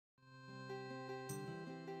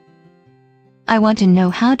I want to know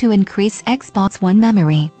how to increase Xbox One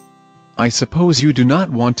memory. I suppose you do not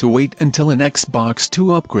want to wait until an Xbox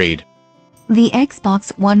 2 upgrade. The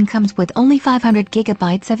Xbox One comes with only 500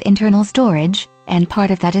 gigabytes of internal storage, and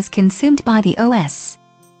part of that is consumed by the OS.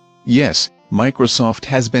 Yes, Microsoft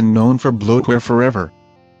has been known for bloatware forever.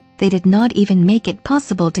 They did not even make it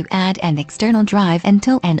possible to add an external drive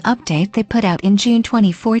until an update they put out in June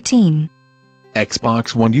 2014.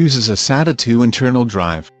 Xbox One uses a SATA 2 internal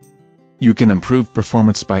drive. You can improve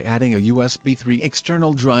performance by adding a USB 3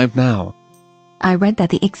 external drive now. I read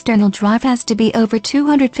that the external drive has to be over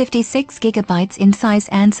 256 gigabytes in size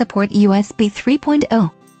and support USB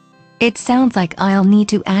 3.0. It sounds like I'll need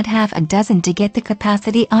to add half a dozen to get the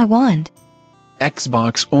capacity I want.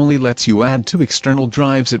 Xbox only lets you add 2 external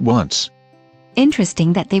drives at once.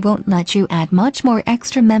 Interesting that they won't let you add much more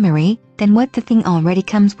extra memory than what the thing already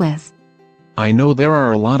comes with. I know there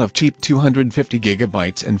are a lot of cheap 250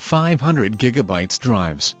 gigabytes and 500 gigabytes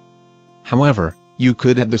drives. However, you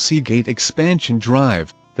could add the Seagate Expansion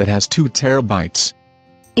drive that has 2 terabytes.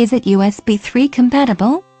 Is it USB 3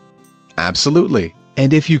 compatible? Absolutely,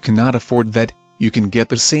 and if you cannot afford that, you can get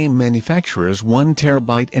the same manufacturer's 1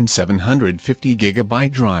 terabyte and 750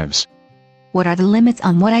 gigabyte drives. What are the limits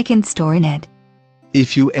on what I can store in it?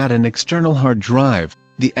 If you add an external hard drive,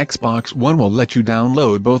 the Xbox One will let you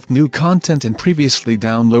download both new content and previously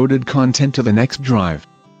downloaded content to the next drive.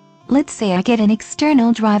 Let's say I get an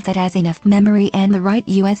external drive that has enough memory and the right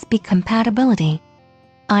USB compatibility.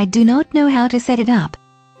 I do not know how to set it up.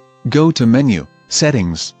 Go to Menu,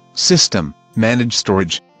 Settings, System, Manage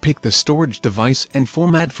Storage, pick the storage device and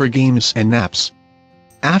format for games and apps.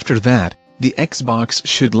 After that, the Xbox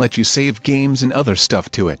should let you save games and other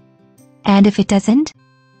stuff to it. And if it doesn't?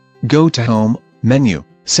 Go to Home, Menu,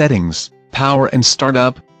 Settings, Power and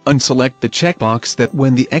Startup, unselect the checkbox that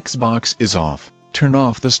when the Xbox is off, turn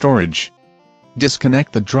off the storage.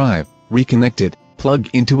 Disconnect the drive, reconnect it, plug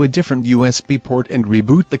into a different USB port and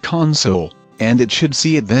reboot the console, and it should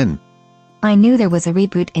see it then. I knew there was a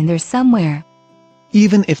reboot in there somewhere.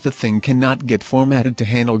 Even if the thing cannot get formatted to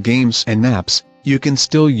handle games and apps, you can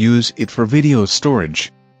still use it for video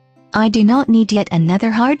storage. I do not need yet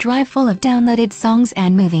another hard drive full of downloaded songs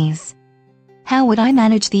and movies. How would I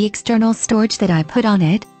manage the external storage that I put on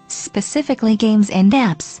it, specifically games and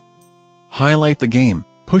apps? Highlight the game,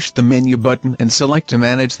 push the menu button and select to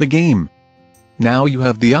manage the game. Now you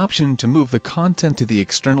have the option to move the content to the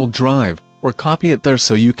external drive, or copy it there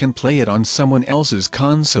so you can play it on someone else's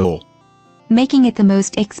console. Making it the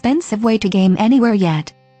most expensive way to game anywhere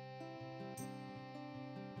yet.